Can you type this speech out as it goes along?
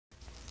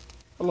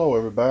Hello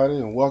everybody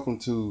and welcome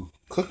to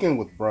Cooking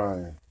with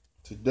Brian.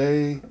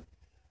 Today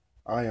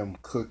I am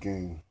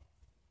cooking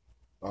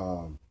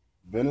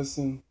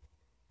venison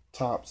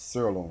top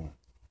sirloin,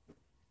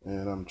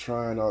 and I'm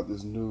trying out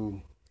this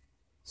new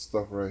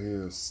stuff right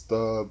here,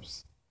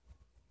 Stubbs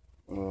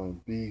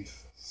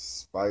beef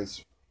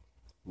spice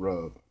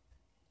rub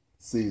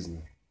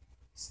seasoning.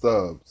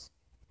 Stubbs,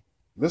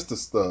 Mr.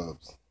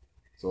 Stubbs.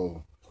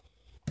 So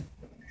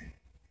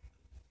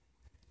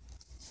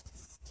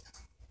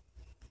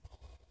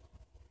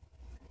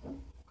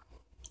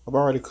I've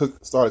already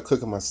started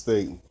cooking my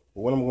steak.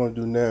 But what I'm going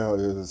to do now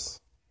is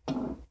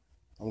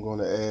I'm going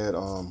to add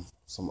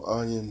some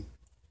onion,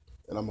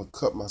 and I'm going to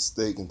cut my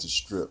steak into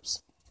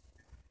strips.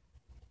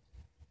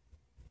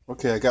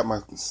 Okay, I got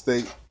my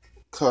steak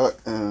cut,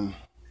 and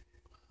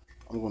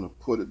I'm going to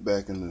put it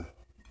back in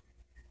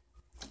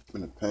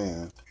the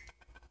pan.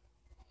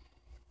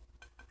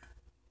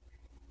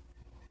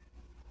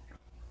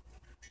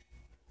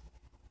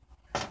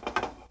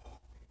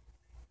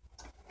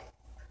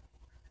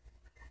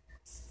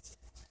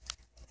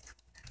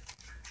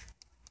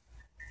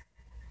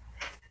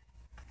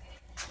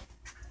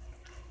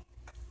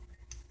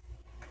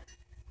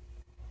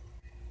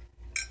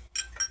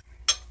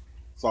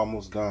 It's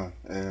almost done,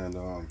 and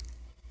I'm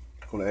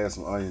going to add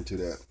some onion to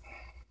that.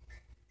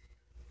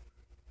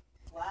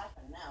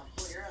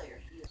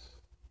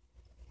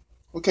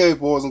 Okay,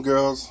 boys and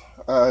girls,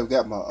 I've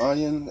got my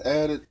onion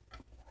added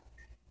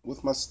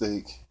with my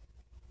steak.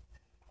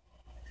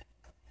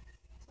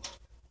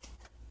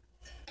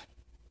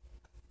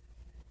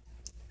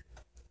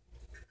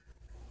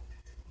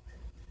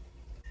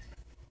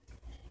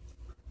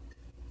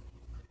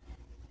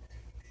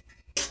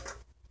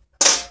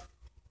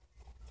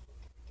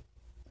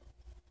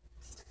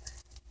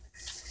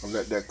 I'll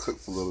let that cook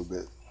for a little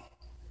bit.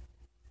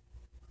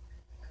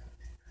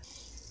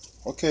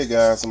 Okay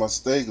guys, so my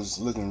steak is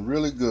looking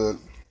really good,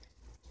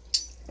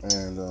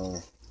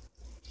 and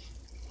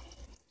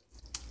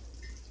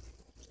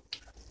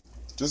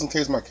just in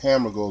case my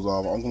camera goes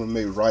off, I'm going to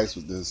make rice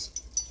with this,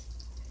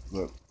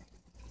 but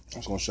I'm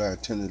just going to show you how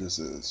tender this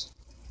is.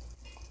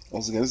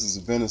 Once again, this is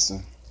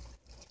venison.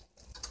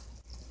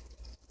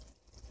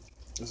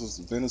 This is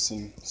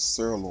venison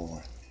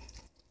sirloin.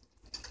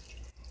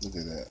 Look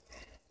at that.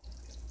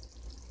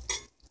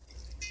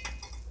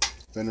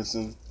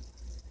 Venison.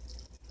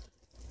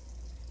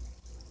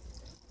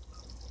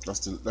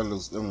 That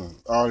looks,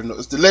 I already know,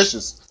 it's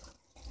delicious.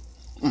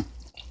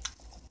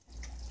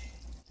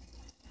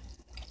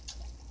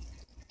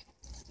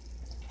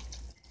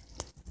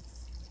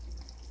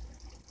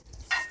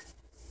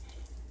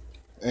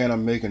 And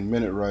I'm making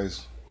minute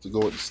rice to go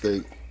with the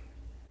steak.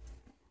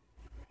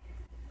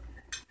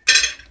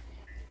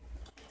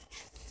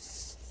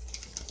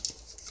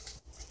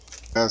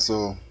 And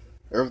so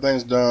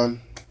everything's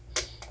done.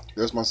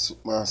 There's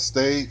my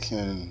steak,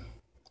 and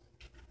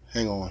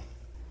hang on.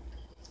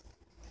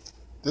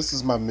 This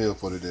is my meal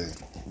for today.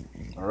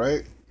 All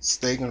right,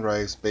 steak and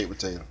rice, baked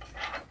potato,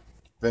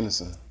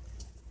 venison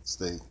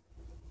steak.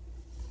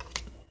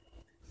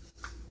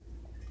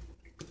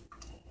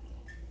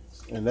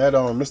 And that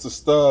Mr.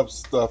 Stubbs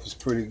stuff is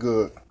pretty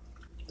good.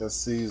 That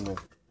seasoning.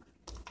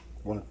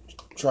 Want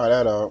to try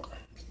that out?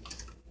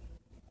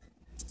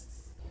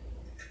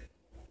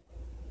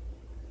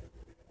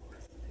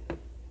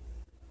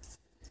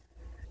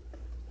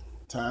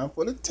 Time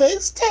for the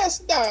taste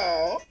test,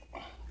 dog.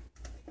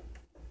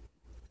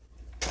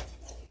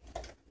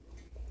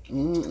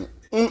 This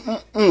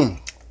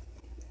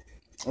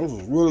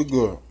is really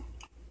good.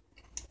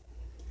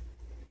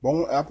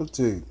 Bon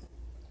appetit.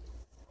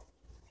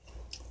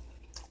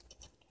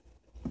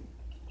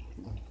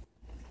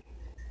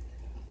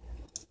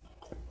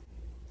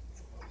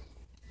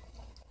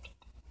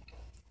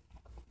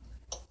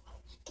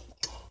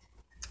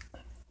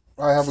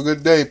 All right, have a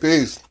good day.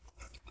 Peace.